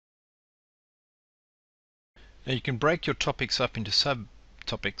Now you can break your topics up into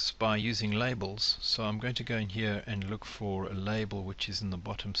subtopics by using labels. So I'm going to go in here and look for a label which is in the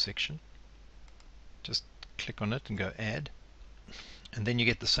bottom section. Just click on it and go add. And then you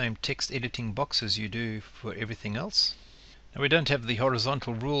get the same text editing box as you do for everything else. Now we don't have the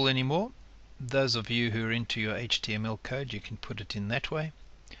horizontal rule anymore. Those of you who are into your HTML code, you can put it in that way.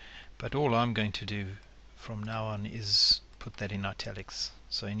 But all I'm going to do from now on is put that in italics.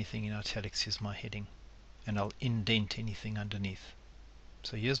 So anything in italics is my heading. And I'll indent anything underneath.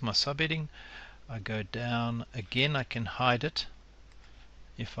 So here's my subheading. I go down again. I can hide it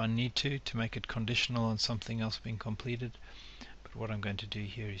if I need to make it conditional on something else being completed. But what I'm going to do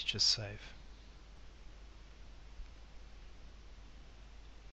here is just save.